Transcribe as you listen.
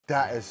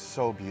That is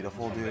so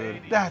beautiful,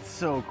 dude. That's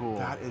so cool.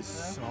 That is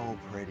so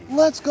pretty.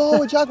 Let's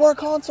go, a Jaguar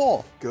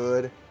console.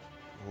 Good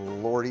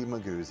lordy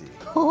Magoozy.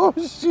 Oh,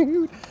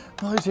 shoot.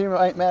 Oh,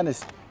 shoot, man,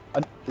 is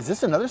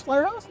this another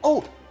Splatterhouse?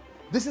 Oh,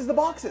 this is the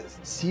boxes.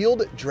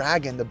 Sealed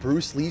Dragon, the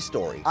Bruce Lee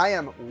story. I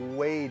am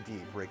way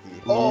deep,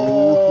 Ricky.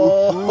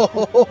 Oh.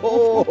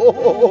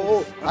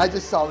 I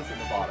just saw this at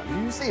the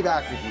bottom. You stay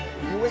back, Ricky.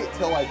 You wait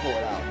till I pull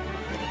it out.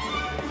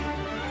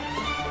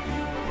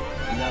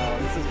 No,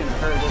 this is gonna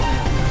hurt, isn't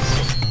it?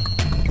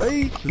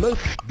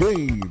 Let's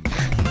game.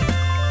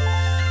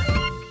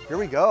 Here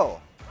we go.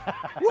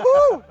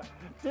 Woohoo!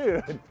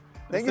 Dude.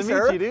 Thank nice you, to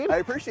sir. meet you, dude. I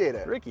appreciate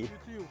it. Ricky.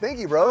 Thank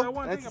you, bro.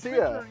 Nice to see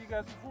you.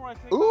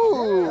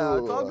 Ooh. Yeah,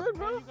 it's all good,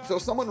 bro. So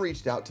someone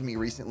reached out to me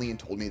recently and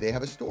told me they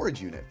have a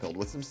storage unit filled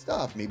with some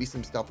stuff, maybe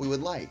some stuff we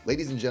would like.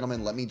 Ladies and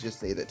gentlemen, let me just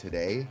say that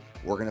today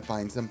we're gonna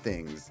find some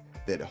things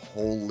that,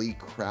 holy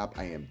crap,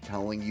 I am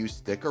telling you,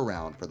 stick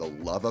around. For the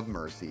love of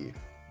mercy,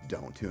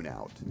 don't tune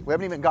out. We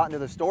haven't even gotten to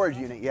the storage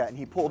unit yet, and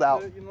he pulled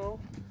out a no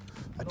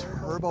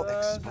Turbo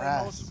dust,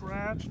 Express. No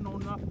scratch, no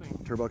nothing.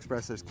 Turbo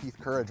Express, there's Keith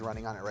Courage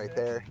running on it right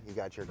there. You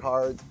got your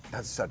cards.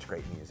 That's such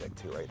great music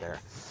too right there.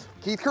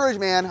 Keith Courage,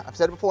 man, I've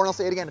said it before and I'll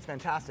say it again, it's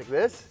fantastic.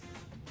 This,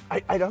 I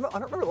don't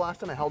remember the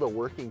last time I held a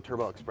working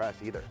Turbo Express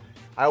either.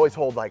 I always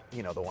hold, like,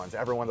 you know, the ones,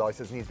 everyone always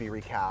says needs to be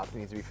recapped,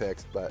 needs to be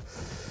fixed, but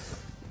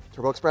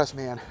Turbo Express,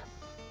 man,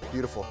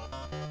 beautiful.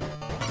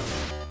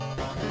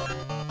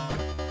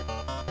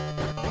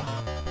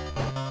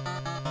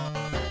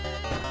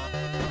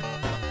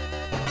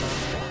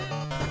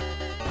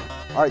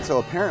 All right, so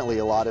apparently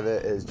a lot of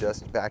it is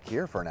just back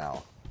here for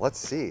now. Let's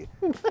see.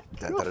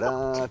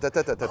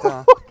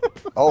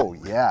 Oh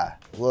yeah,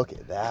 look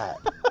at that.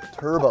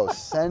 Turbo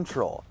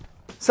Central.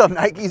 Some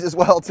Nikes as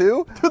well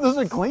too? Dude, those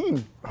are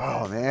clean.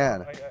 Oh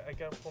man. I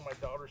got them for my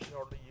daughter, she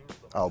already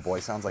used them. Oh boy,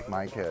 sounds like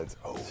my kids.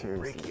 Oh,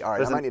 Seriously. Ricky. All right,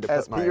 There's I might need to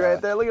put SP my... right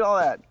there, look at all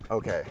that.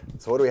 Okay,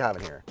 so what do we have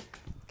in here?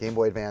 Game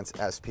Boy Advance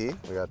SP.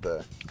 We got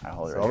the I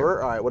hold it right silver.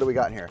 here. All right, what do we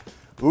got in here?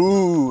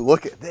 Ooh,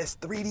 look at this,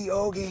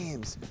 3DO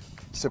games.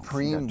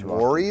 Supreme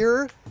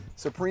Warrior,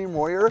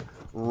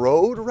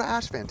 Road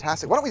Rash,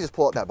 fantastic. Why don't we just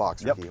pull out that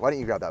box, Ricky? Why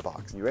don't you grab that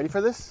box? You ready for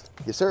this?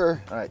 Yes,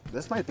 sir. All right,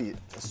 this might be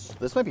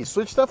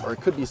Switch stuff, or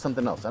it could be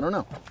something else. I don't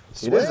know.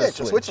 Switch, It is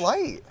a Switch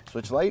Lite.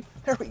 Switch Lite.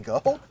 There we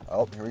go.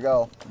 Oh, here we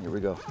go. Here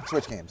we go.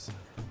 Switch games.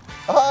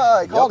 Ah,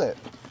 I called it.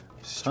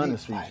 Ton Street of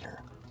Street.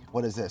 Fighter.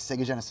 What is this?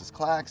 Sega Genesis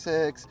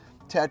Classics,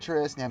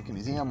 Tetris, Namco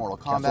Museum, Mortal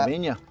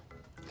Kombat.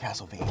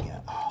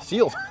 Castlevania. Oh,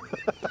 Sealed.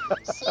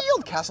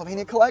 sealed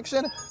Castlevania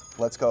collection.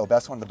 Let's go.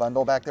 Best one in the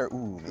bundle back there.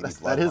 Ooh, maybe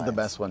That is the Bloodlines.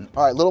 best one.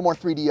 All right, a little more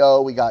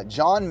 3DO. We got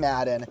John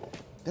Madden.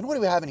 Then what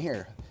do we have in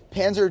here?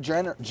 Panzer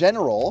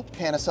General,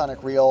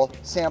 Panasonic Reel,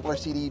 Sampler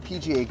CD,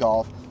 PGA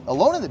Golf,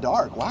 Alone in the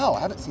Dark. Wow,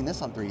 I haven't seen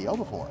this on 3DO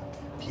before.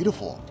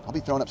 Beautiful. I'll be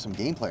throwing up some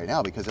gameplay right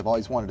now because I've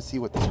always wanted to see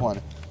what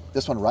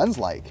this one runs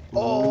like.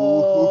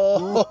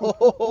 Oh.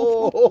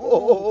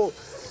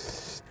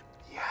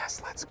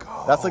 Yes, let's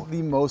go. That's like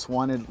the most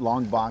wanted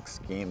long box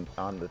game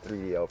on the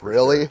 3DO.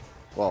 Really? Sure.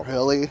 Well,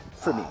 really?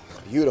 for me.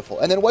 Beautiful.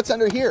 And then what's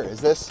under here? Is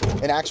this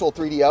an actual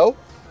 3DO?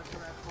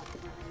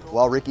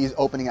 While Ricky's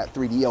opening at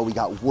 3DO, we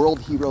got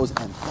World Heroes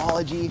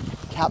Anthology,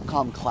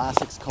 Capcom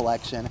Classics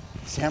Collection,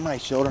 Samurai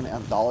Shodown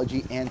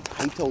Anthology, and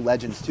Taito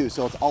Legends too.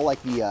 So it's all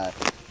like the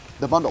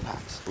bundle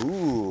packs.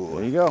 Ooh.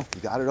 There you go.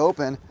 You got it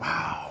open.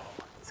 Wow,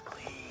 it's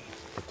clean.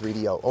 The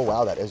 3DO. Oh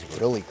wow, that is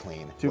really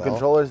clean. Two Well,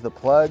 controllers, the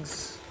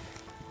plugs.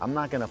 I'm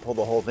not gonna pull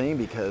the whole thing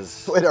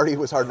because it already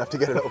was hard enough to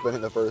get it open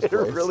in the first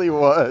place. it really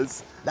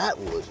was. That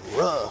was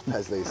rough,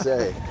 as they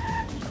say.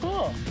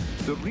 Cool.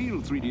 The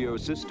real 3DO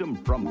system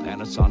from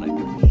Panasonic.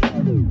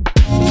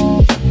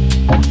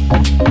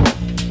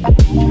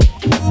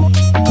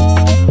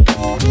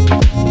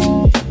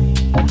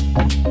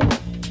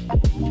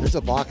 There's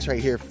a box right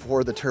here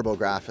for the Turbo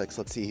Graphics.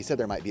 Let's see, he said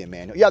there might be a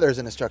manual. Yeah, there's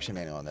an instruction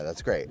manual on there,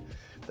 that's great.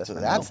 So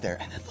that's there,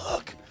 and then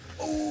look.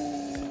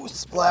 Ooh,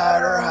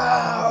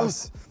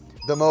 Splatterhouse.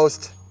 The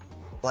most,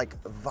 like,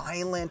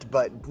 violent,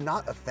 but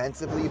not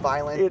offensively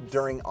violent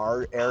during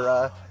our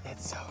era.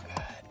 It's so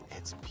good,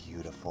 it's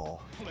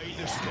beautiful. Play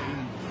this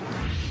game.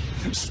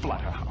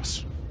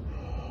 Splatterhouse.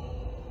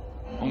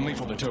 Only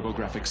for the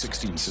TurboGrafx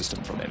 16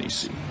 system from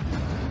NEC.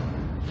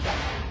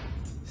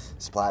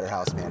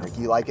 Splatterhouse, man.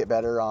 Do you like it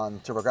better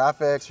on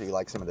TurboGrafx, or you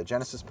like some of the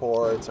Genesis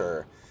ports,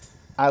 or?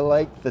 I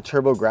like the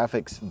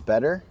TurboGrafx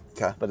better.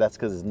 Okay. But that's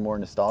because it's more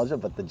nostalgia,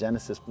 but the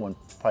Genesis one,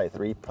 probably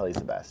 3, probably is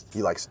the best.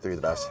 He likes 3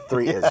 the best.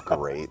 3 is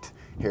great.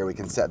 Here, we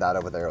can set that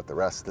over there with the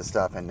rest of the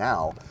stuff, and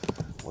now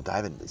we'll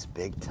dive into this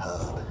big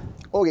tub.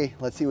 Okay,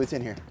 let's see what's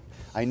in here.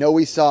 I know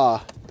we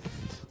saw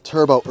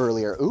Turbo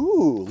earlier.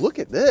 Ooh, look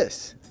at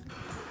this.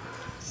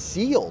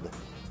 Sealed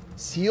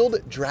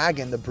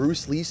Dragon, the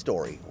Bruce Lee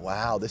story.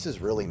 Wow, this is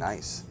really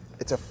nice.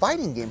 It's a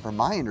fighting game from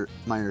my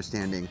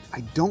understanding.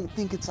 I don't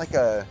think it's like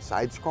a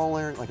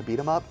side-scroller, like a beat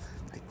 'em up.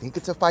 I think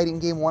it's a fighting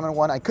game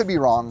one-on-one. I could be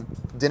wrong.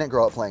 Didn't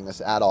grow up playing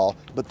this at all.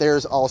 But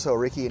there's also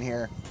Ricky in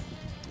here.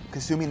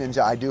 Kasumi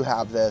Ninja, I do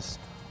have this.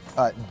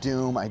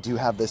 Doom, I do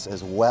have this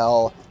as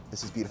well.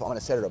 This is beautiful. I'm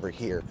gonna set it over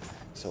here.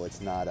 so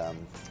it's not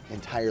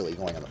entirely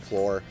going on the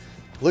floor.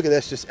 Look at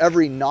this, just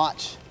every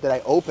notch that I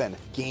open,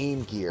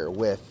 Game Gear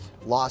with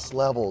Lost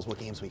Levels. What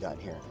games we got in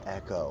here?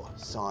 Echo,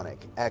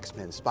 Sonic,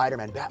 X-Men,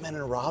 Spider-Man, Batman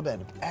and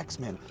Robin,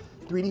 X-Men,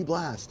 3D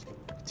Blast,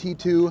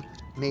 T2,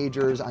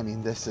 Majors. I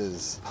mean, this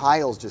is,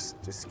 piles just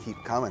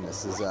keep coming.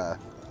 This is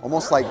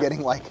almost like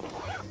getting like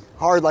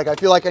hard. Like I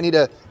feel like I need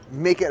to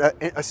make it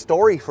a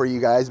story for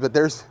you guys, but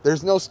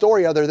there's no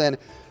story other than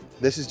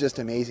this is just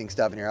amazing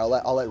stuff in here.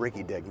 I'll let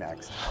Ricky dig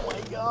next. Oh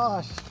my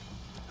gosh.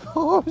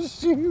 Oh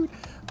shoot.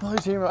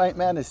 Military Might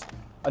Madness.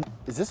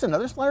 Is this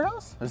another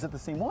Splatterhouse? Or is it the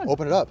same one?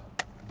 Open it up.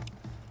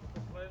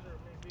 Pleasure of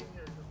me being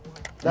here this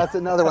morning. That's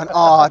another one.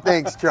 Aw,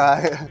 thanks,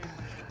 Try.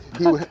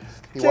 He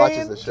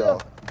watches the show.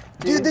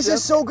 Dude, this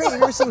is so great.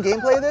 You ever seen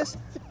gameplay of this?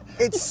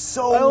 It's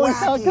so I only wacky.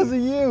 saw because of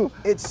you.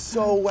 It's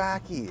so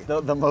wacky.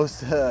 The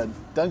most,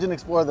 Dungeon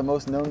Explorer, the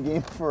most known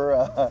game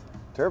for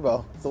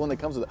Turbo. It's the one that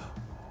comes with it.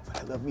 Oh,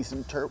 I love me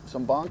some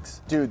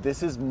bonks. Dude,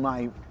 this is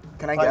my...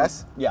 Can I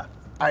guess? Yeah.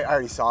 I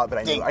already saw it, but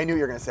I knew what you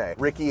were gonna say.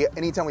 Ricky,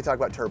 anytime we talk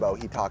about Turbo,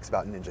 he talks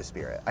about Ninja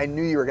Spirit. I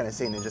knew you were gonna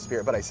say Ninja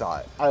Spirit, but I saw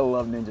it. I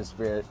love Ninja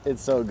Spirit.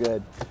 It's so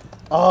good.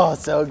 Oh,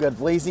 so good.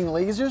 Blazing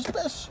Lasers,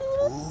 best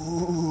shooter.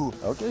 Ooh.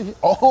 Okay.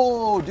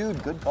 Oh,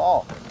 dude, good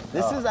call.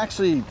 This is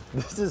actually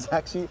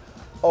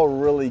a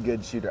really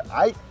good shooter.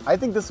 I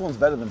think this one's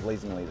better than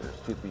Blazing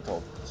Lasers, truth be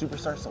told.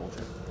 Superstar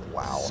Soldier.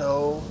 Wow.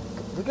 So,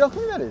 look at how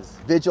clean that is.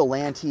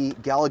 Vigilante,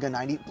 Galaga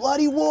 90,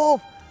 Bloody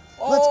Wolf.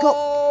 Let's go.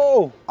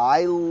 Oh!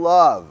 I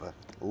love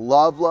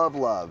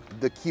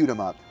the cute 'em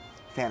up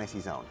Fantasy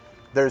Zone.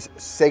 There's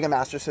Sega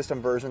Master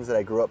System versions that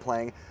I grew up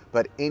playing,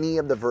 but any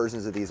of the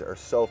versions of these are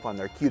so fun.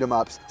 They're cute 'em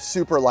ups,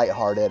 super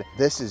lighthearted.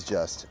 This is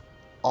just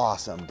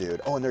awesome,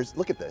 dude. Oh, and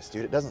look at this,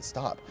 dude. It doesn't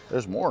stop.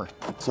 There's more.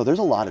 So there's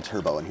a lot of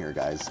Turbo in here,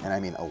 guys, and I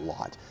mean a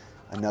lot.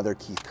 Another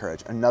Keith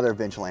Courage, another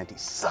Vigilante,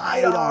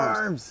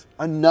 Sidearms,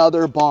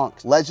 another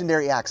Bonks,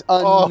 Legendary Axe,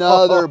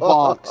 another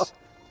Bonks,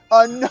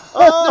 another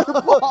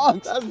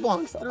Bonks. That's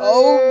Bonks 3.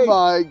 Oh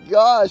my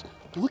gosh.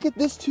 Look at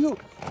this too.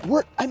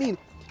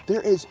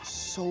 There is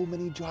so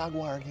many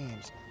Jaguar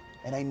games,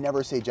 and I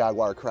never say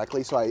Jaguar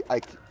correctly, so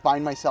I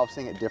find myself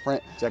saying it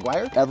different.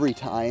 Jaguar? Every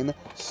time.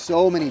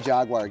 So many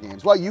Jaguar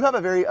games. Well, you have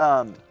a very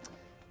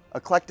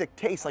eclectic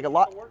taste, like a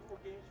lot. I work for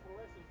Games for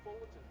Less in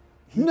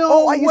Fullerton.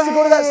 No I used to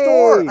go to that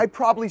store. way! I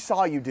probably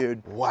saw you,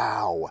 dude.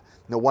 Wow.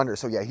 No wonder.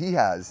 So yeah, he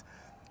has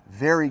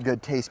very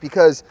good taste,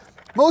 because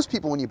most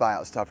people when you buy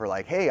out stuff are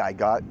like, hey, I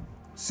got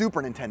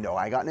Super Nintendo,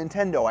 I got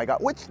Nintendo,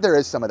 which there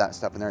is some of that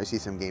stuff in there. I see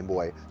some Game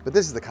Boy, but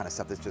this is the kind of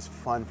stuff that's just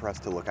fun for us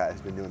to look at.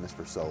 It's been doing this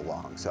for so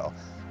long. So,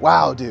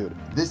 wow, dude.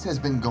 This has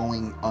been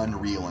going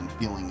unreal and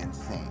feeling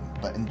insane,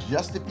 but in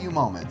just a few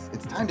moments,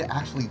 it's time to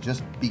actually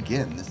just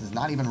begin. This is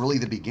not even really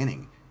the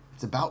beginning.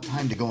 It's about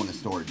time to go in the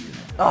storage unit.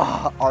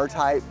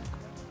 R-Type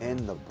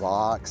in the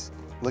box.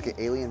 Look at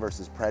Alien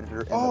versus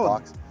Predator in the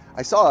box.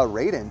 I saw a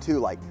Raiden too,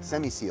 like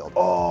semi-sealed.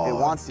 Oh, it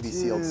wants to be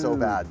sealed so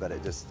bad, but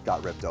it just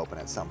got ripped open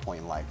at some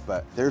point in life.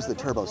 But there's the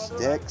Turbo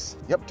sticks.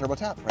 Yep, Turbo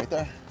Tap right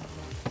there.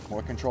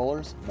 More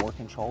controllers, more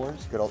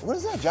controllers. Good old, what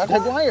is that, Jaguar?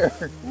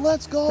 Jaguar.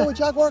 Let's go, a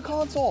Jaguar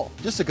console.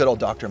 Just a good old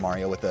Dr.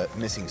 Mario with a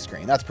missing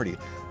screen. That's pretty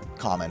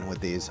common with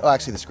these. Oh,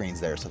 actually the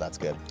screen's there, so that's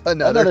good.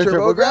 Another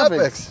Turbo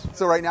Graphics.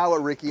 So right now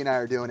what Ricky and I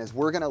are doing is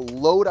we're gonna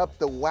load up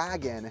the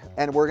wagon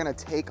and we're gonna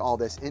take all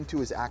this into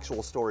his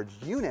actual storage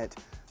unit,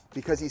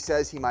 because he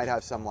says he might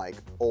have some like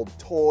old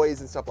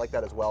toys and stuff like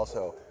that as well.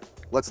 So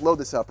let's load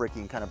this up,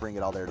 Ricky, and kind of bring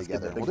it all there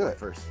together. We'll do it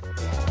first.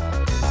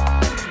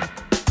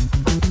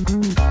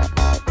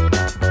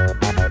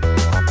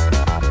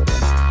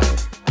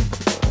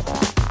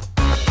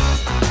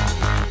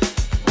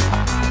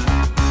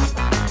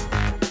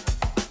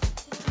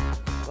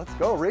 Let's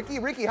go, Ricky.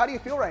 Ricky, how do you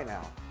feel right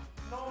now?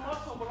 No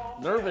muscle, but all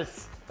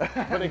Nervous,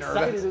 but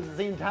excited at the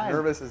same time.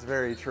 Nervous is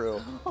very true.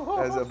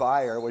 As a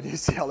buyer, when you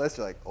see all this,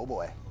 you're like, oh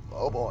boy,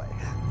 oh boy.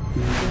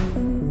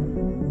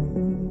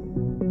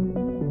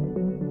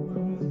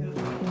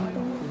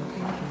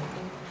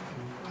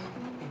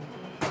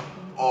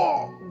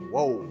 Oh,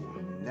 whoa,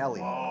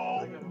 Nelly.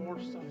 I got more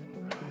stuff.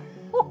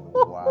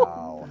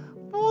 Wow.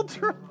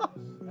 Ultra.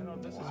 I know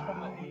this is from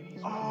the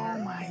 80s. Oh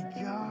my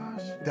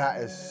gosh.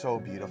 That is so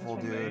beautiful,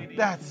 dude.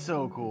 That's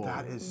so cool.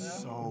 That is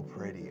so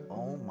pretty.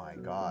 Oh my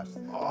gosh.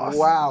 Awesome.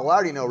 Wow. Well, I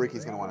already know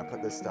Ricky's gonna want to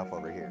put this stuff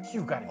over here.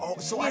 You got it. Oh,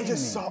 so I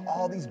just saw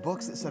all these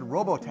books that said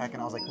Robotech,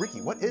 and I was like,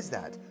 Ricky, what is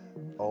that?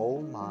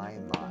 Oh my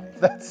my.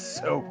 That's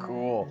so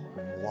cool.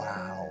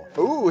 Wow.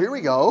 Ooh, here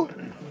we go.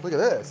 Look at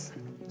this.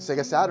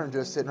 Sega Saturn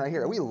just sitting right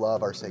here. We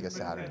love our Sega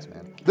Saturns,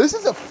 man. This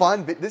is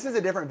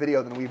a different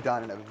video than we've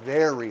done in a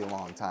very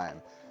long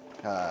time.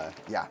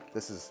 Yeah,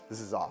 this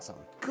is awesome.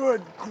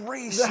 Good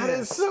gracious. That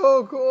is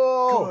so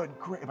cool. Good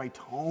gracious. By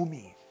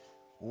Tomy.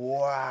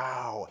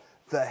 Wow.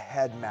 The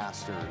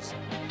Headmasters.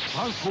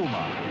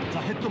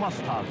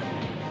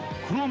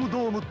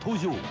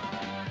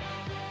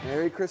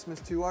 Merry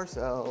Christmas to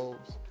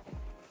ourselves.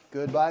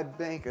 Goodbye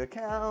bank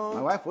account.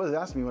 My wife was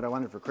asking me what I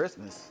wanted for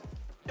Christmas.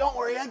 Don't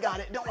worry, I got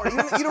it. Don't worry.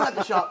 You don't have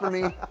to shop for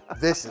me.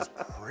 This is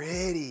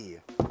pretty.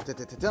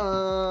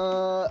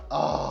 Da-da-da-da.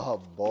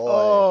 Oh boy.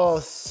 Oh,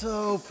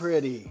 so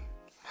pretty.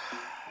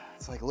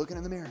 It's like looking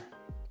in the mirror.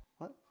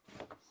 What?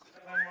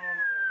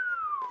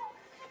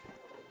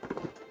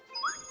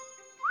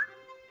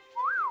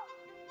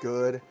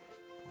 Good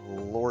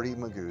Lordy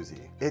Magoozy.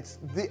 It's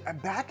the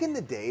back in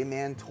the day,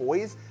 man,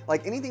 toys,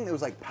 like anything that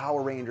was like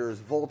Power Rangers,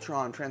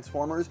 Voltron,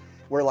 Transformers,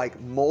 where like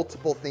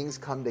multiple things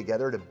come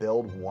together to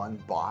build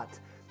one bot,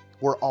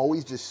 were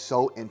always just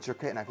so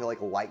intricate, and I feel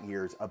like light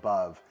years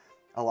above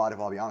a lot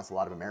of, I'll be honest, a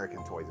lot of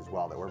American toys as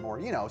well that were more,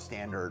 you know,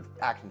 standard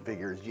action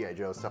figures, G.I.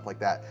 Joe, stuff like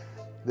that.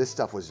 This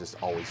stuff was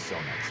just always so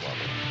next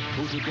level.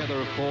 Who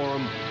together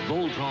form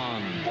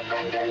Voltron.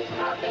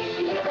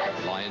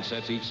 Lion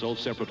sets each sold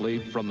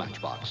separately from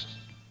Matchbox.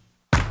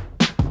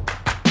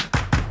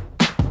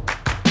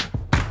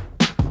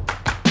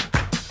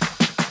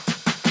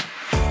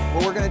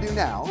 What we're gonna do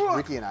now,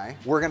 Ricky and I,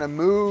 we're gonna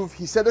move,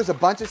 he said there's a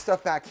bunch of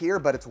stuff back here,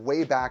 but it's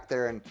way back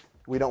there and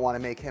we don't wanna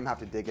make him have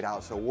to dig it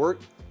out. So we're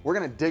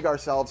gonna dig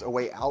ourselves a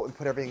way out and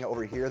put everything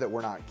over here that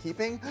we're not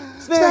keeping.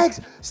 Snags,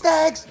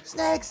 snags,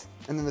 snags.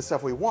 And then the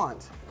stuff we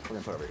want, we're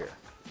gonna put over here.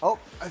 Oh,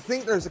 I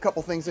think there's a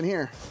couple things in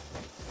here.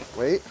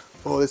 Wait,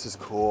 oh, this is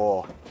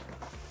cool.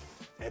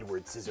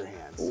 Edward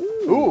Scissorhands.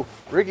 Ooh,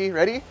 Ricky,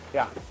 ready?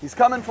 Yeah. He's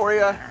coming for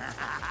you.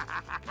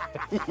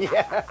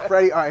 Yeah.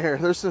 Freddie, all right, here,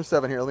 there's some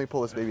stuff in here. Let me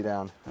pull this baby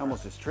down. I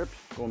almost just tripped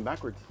going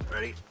backwards.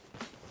 Ready?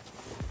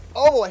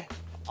 Oh boy,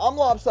 I'm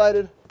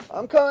lopsided.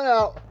 I'm coming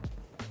out.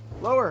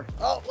 Lower.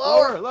 Oh,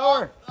 lower,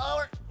 Lower.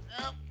 lower.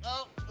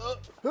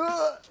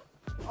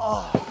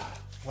 Oh,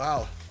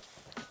 wow.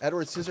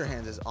 Edward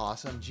Scissorhands is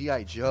awesome.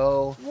 G.I.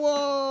 Joe.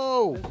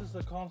 Whoa. This is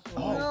the console.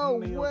 No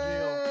Neo Geo.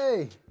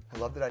 way. I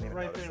love that I didn't even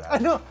Right notice there. I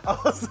that. know. I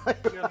was like,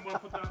 You guys want to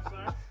put that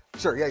outside?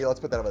 Sure, yeah, let's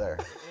put that over there.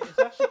 It's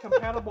actually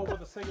compatible with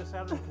the Sega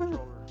Saturn controller.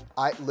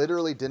 I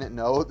literally didn't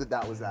know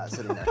that was that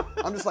sitting there.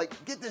 I'm just like,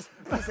 get this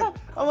piece of,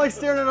 I'm like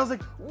staring at it. I was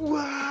like,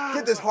 wow.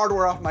 get this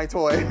hardware off my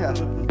toy.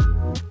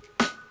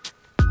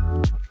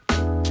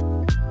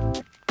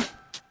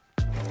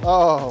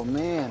 Oh,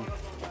 man.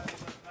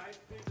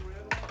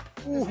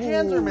 His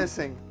hands are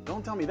missing.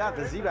 Don't tell me that.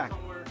 The Z-back.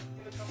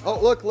 Oh,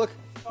 look, look.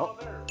 Oh,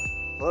 there.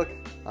 Look,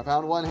 I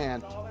found one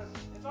hand. Oh, there.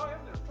 It's all in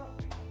there. Trust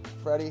me.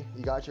 Freddie,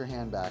 you got your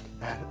hand back.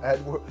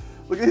 Edward,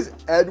 look at these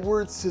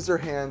Edward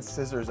Scissorhands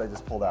scissors I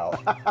just pulled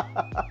out.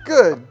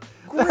 Good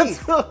That's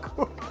grief. so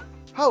cool.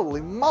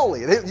 Holy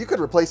moly. You could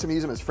replace them and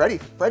use them as Freddy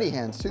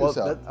hands too. Well,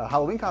 so. that's a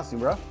Halloween costume,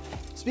 bro.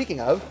 Speaking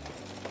of,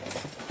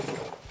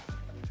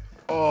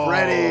 Oh.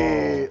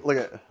 Freddy. Look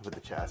at with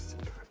the chest.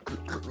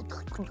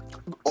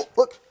 Oh,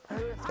 look.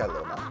 It's got a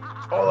little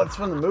mouth. Oh, that's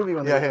from the movie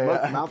when Yeah, the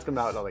yeah, yeah. mouths come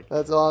out. I'm like,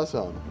 That's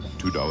awesome.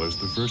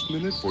 $2 the first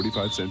minute,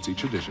 45 cents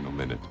each additional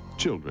minute.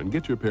 Children,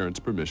 get your parents'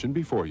 permission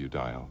before you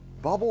dial.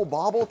 Bubble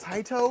Bobble,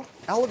 Taito,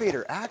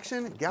 Elevator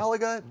Action,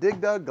 Galaga,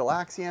 Dig Dug,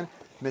 Galaxian,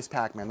 Miss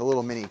Pac-Man, the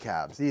little mini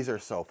cabs. These are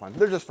so fun.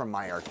 They're just from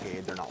my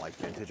arcade. They're not like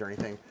vintage or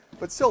anything,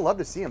 but still love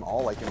to see them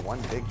all like in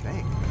one big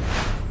thing.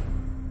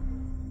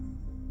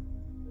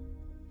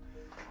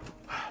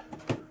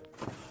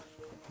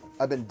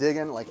 I've been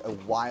digging like a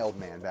wild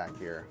man back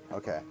here.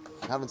 Okay,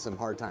 having some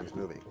hard times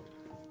moving.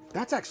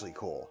 That's actually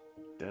cool.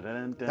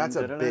 That's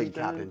a big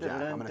Captain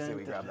Jack. I'm gonna say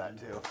we grab that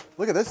too.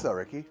 Look at this though,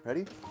 Ricky.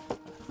 Ready?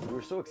 we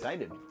were so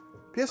excited.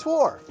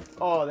 PS4.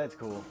 Oh, that's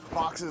cool.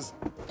 Boxes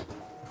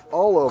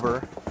all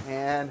over,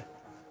 and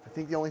I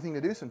think the only thing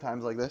to do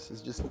sometimes like this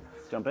is just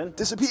Jump in.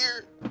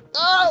 disappear.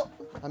 Oh,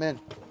 I'm in.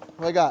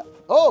 What I got?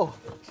 Oh,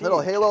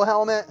 little Halo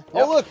helmet.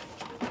 Yep. Oh, look.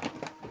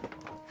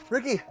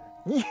 Ricky,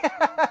 Yes.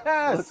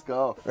 let's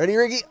go. Ready,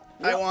 Ricky?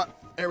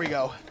 There we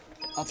go.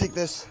 I'll take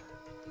this.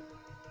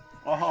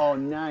 Oh,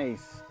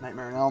 nice.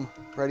 Nightmare on Elm.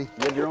 Ready?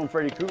 You have your own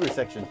Freddy Krueger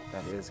section.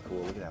 That is cool.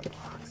 Look at that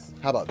box.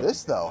 How about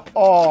this though?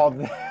 Oh,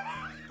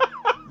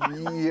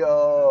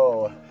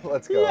 Yo,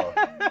 let's go.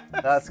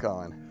 That's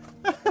going.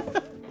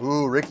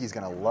 Ooh, Ricky's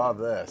gonna love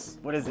this.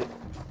 what is it?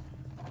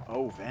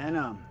 Oh,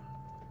 Venom.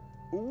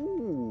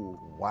 Ooh.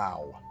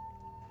 Wow.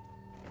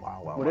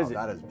 Wow, wow, What wow. is it?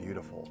 That is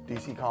beautiful.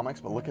 DC Comics,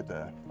 but look at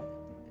the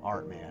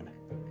art, man.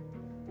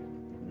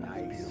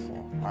 Nice. Beautiful.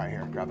 All right,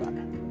 here, grab that.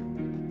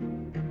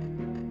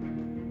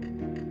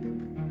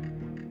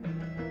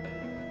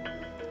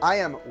 I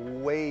am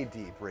way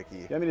deep, Ricky.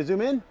 You want me to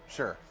zoom in?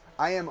 Sure.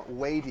 I am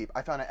way deep.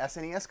 I found an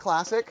SNES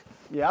Classic,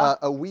 Yeah.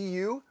 a Wii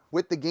U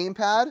with the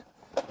gamepad,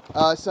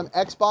 some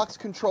Xbox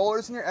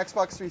controllers in here,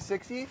 Xbox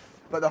 360.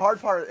 But the hard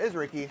part is,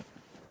 Ricky,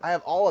 I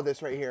have all of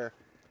this right here.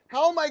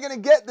 How am I gonna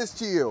get this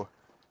to you?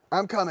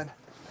 I'm coming.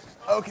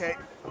 Okay.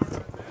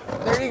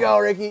 There you go,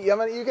 Ricky.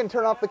 You can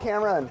turn off the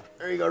camera and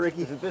there you go,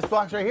 Ricky. Is it this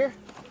box right here?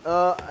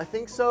 I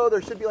think so.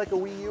 There should be like a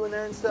Wii U in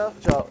there and stuff.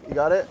 So, you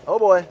got it? Oh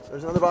boy,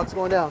 there's another box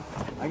going down.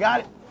 I got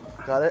it.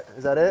 Got it?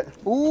 Is that it?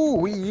 Ooh,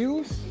 we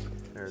use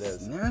There it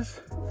is.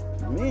 SNES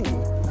Mini.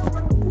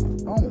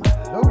 Oh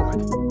my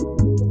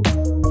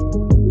lord.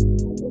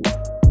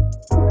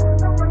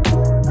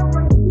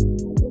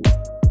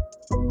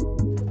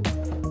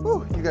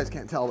 Whew, you guys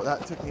can't tell, but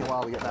that took me a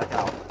while to get back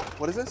out.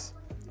 What is this?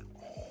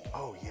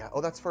 Oh yeah.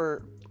 Oh, that's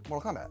for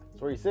Mortal Kombat.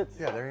 That's where he sits.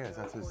 Yeah, there he is.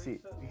 That's his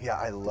seat. Yeah,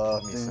 I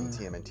love me some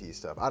TMNT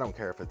stuff. I don't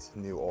care if it's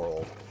new or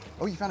old.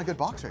 Oh, you found a good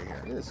box right here.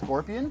 Look at this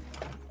Scorpion.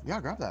 Yeah,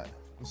 grab that.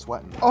 I'm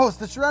sweating. Oh, it's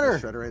the Shredder.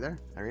 The Shredder right there.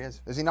 There he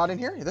is. Is he not in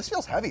here? This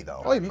feels heavy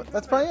though. Oh,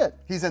 that's probably it.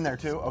 He's in there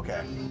too?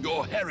 Okay.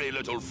 Your hairy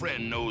little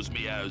friend knows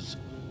me as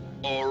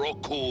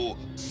Oroku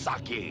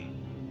Saki.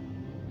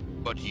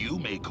 But you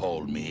may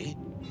call me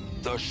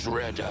the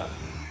Shredder.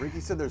 Ricky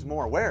said there's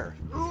more. Where?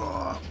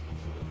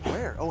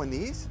 Where? Oh, in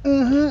these?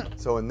 Mm-hmm.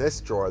 So in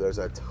this drawer, there's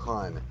a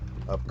ton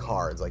of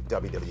cards, like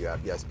WWF,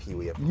 yes,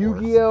 Pee-wee, of course.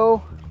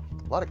 Yu-Gi-Oh!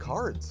 A lot of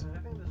cards. I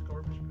think this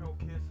garbage pail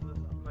case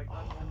is like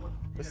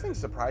This thing's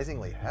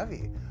surprisingly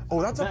heavy.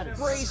 Oh, that's a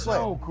bracelet.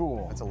 So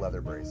cool. That's a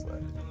leather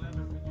bracelet.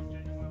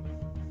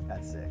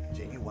 That's sick.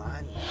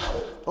 Genuine.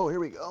 Oh, here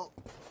we go.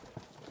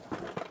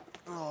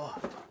 Oh,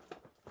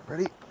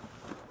 ready?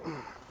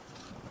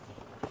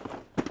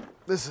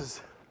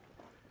 This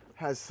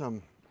has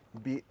some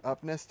beat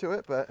upness to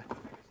it, but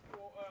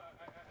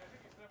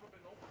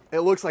it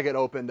looks like it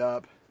opened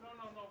up.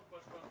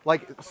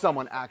 Like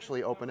someone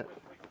actually opened it.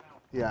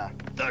 Yeah.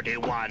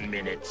 31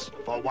 minutes.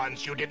 For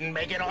once you didn't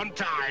make it on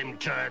time,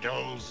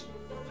 Turtles.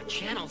 But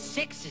Channel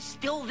 6 is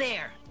still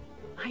there.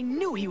 I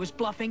knew he was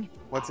bluffing.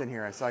 What's in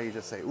here? I saw you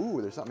just say,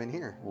 ooh, there's something in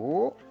here.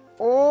 Oh,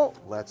 oh.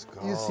 Let's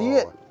go. You see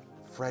it?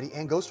 Freddy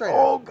and Ghost Rider.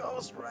 Oh,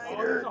 Ghost Oh,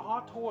 Rider. these are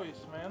hot toys,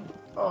 man.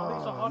 Oh,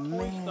 these are hot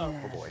toy stuff.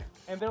 Oh boy.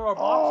 And there are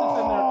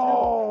boxes in there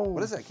too.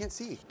 What is that? I can't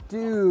see.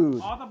 Dude.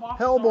 All the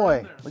boxes are Hellboy.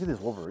 in there. Look at this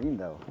Wolverine,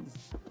 though. He's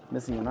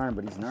missing an arm,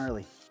 but he's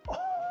gnarly. Oh,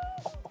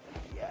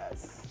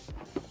 yes.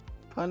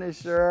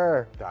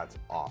 Punisher. That's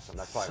awesome.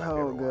 That's probably my So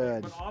favorite one.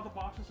 good. But all the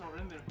boxes are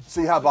in there.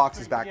 So you have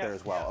boxes back Yes, there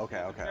as well.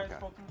 yes. Okay, okay, You guys okay.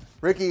 go through-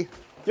 Ricky,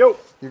 Yo.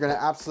 you're gonna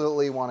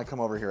absolutely want to come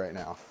over here right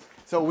now.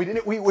 So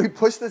we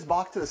pushed this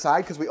box to the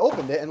side because we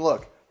opened it and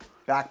look,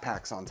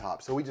 backpacks on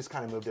top. So we just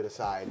kind of moved it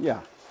aside. Yeah.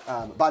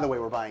 By the way,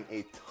 we're buying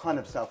a ton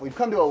of stuff. We've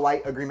come to a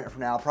light agreement for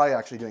now, probably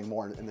actually doing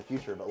more in the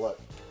future, but look.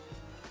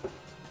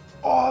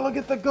 Oh, look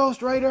at the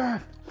Ghost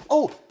Rider.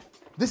 Oh,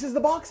 this is the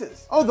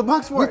boxes. Oh, the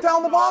box for We it.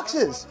 found the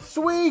boxes.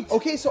 Sweet.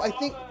 Okay, so I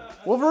think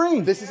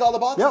Wolverine. this is all the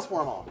boxes Yep. for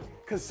them all.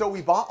 Because so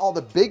we bought all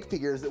the big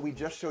figures that we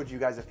just showed you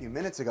guys a few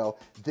minutes ago.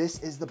 This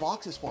is the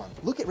boxes for them.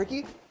 Look at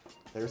Ricky.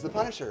 There's the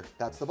Punisher.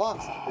 That's the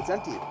box. It's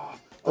empty.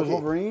 There's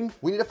Wolverine.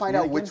 We need to find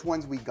out Mannequin. which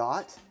ones we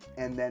got,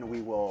 and then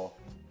we will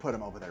put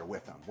them over there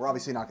with them. We're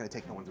obviously not going to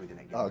take the ones we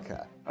didn't get. Okay.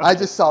 I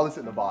just saw this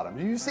at the bottom.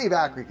 You stay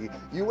back, Ricky.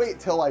 You wait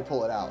till I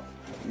pull it out.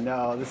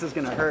 No, this is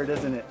gonna hurt,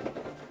 isn't it?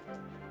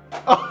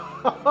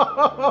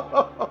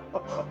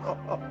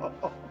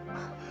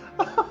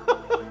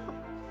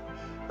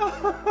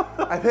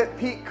 I've hit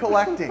peak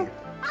collecting.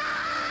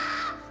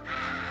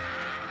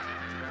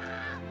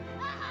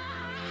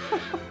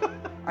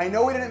 I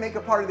know we didn't make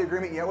a part of the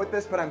agreement yet with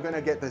this, but I'm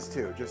gonna get this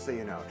too, just so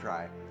you know.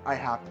 Try. I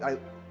have.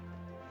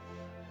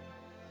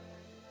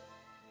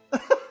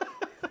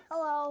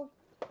 Hello.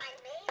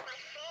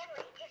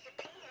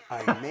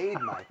 I made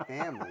my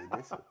family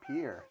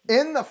disappear.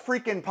 In the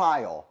freaking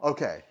pile.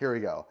 Okay, here we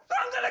go.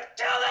 I'm gonna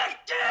kill that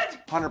kid!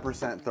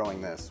 100%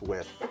 throwing this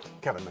with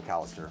Kevin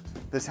McAllister.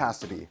 This has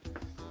to be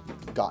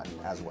gotten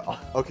as well.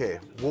 Okay,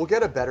 we'll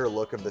get a better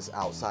look of this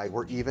outside.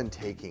 We're even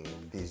taking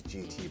these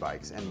GT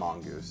bikes and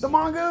Mongoose. The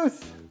Mongoose.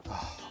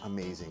 Oh,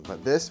 amazing.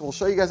 But this, we'll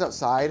show you guys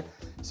outside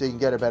so you can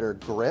get a better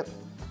grip,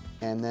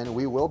 and then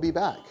we will be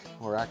back.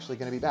 We're actually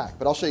gonna be back.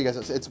 But I'll show you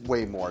guys, it's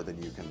way more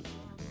than you can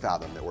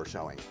fathom that we're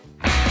showing.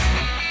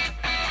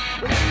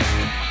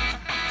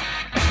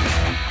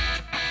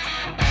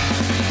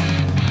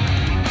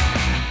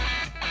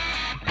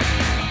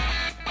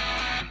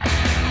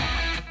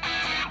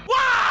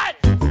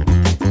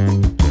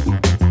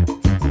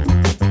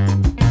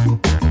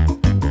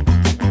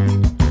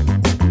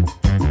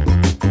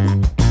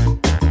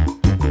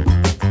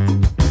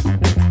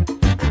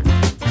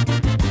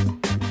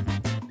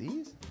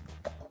 These?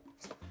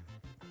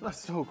 That's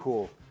so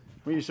cool.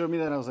 When you showed me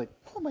that, I was like,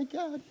 oh my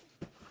God,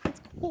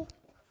 that's cool.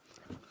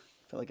 I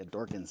feel like a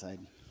dork inside.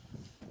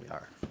 We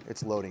are.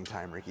 It's loading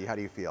time, Ricky. How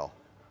do you feel?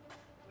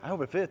 I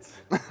hope it fits.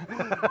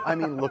 I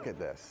mean, look at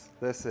this.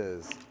 This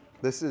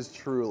is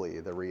truly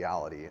the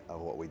reality of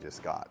what we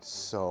just got.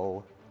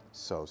 So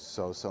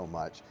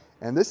much.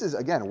 And this is,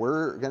 again,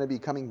 we're gonna be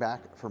coming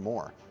back for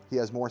more. He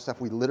has more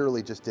stuff. We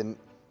literally just didn't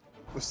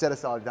set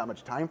aside that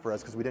much time for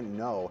us because we didn't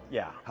know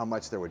how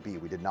much there would be.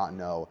 We did not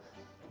know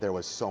there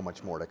was so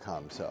much more to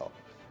come. So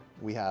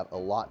we have a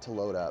lot to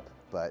load up,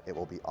 but it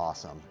will be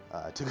awesome.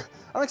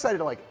 I'm excited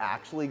to like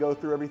actually go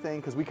through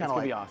everything because we kind of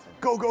like be awesome.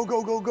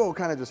 go,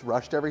 kind of just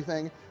rushed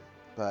everything.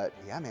 But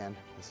yeah, man,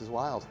 this is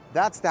wild.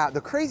 That's that.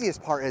 The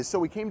craziest part is, so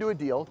we came to a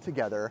deal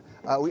together.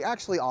 We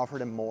actually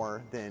offered him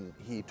more than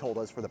he told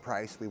us for the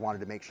price. We wanted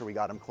to make sure we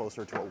got him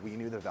closer to what we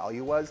knew the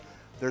value was.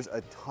 There's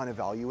a ton of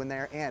value in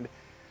there. And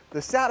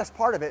the saddest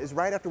part of it is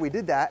right after we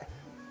did that,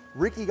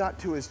 Ricky got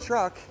to his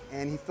truck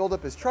and he filled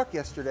up his truck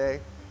yesterday.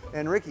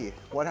 And Ricky,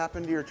 what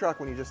happened to your truck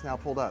when you just now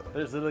pulled up?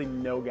 There's literally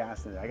no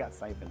gas in it. I got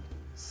siphoned.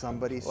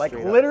 Somebody Like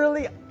straight up.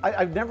 literally,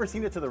 I've never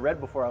seen it to the red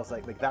before. I was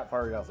like that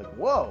far ago. I was like,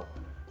 whoa.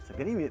 So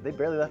they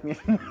barely left me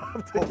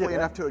enough to Hopefully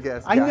enough to a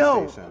gas I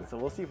know. station. So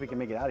we'll see if we can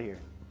make it out of here.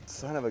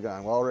 Son of a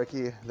gun. Well,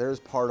 Ricky, there's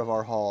part of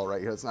our haul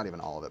right here. It's not even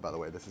all of it, by the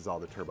way. This is all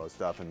the turbo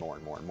stuff and more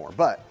and more and more.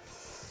 But,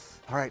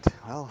 all right,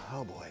 well,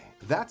 oh boy.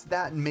 That's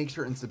that, and make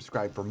sure and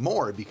subscribe for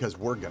more because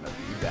we're gonna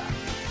be back.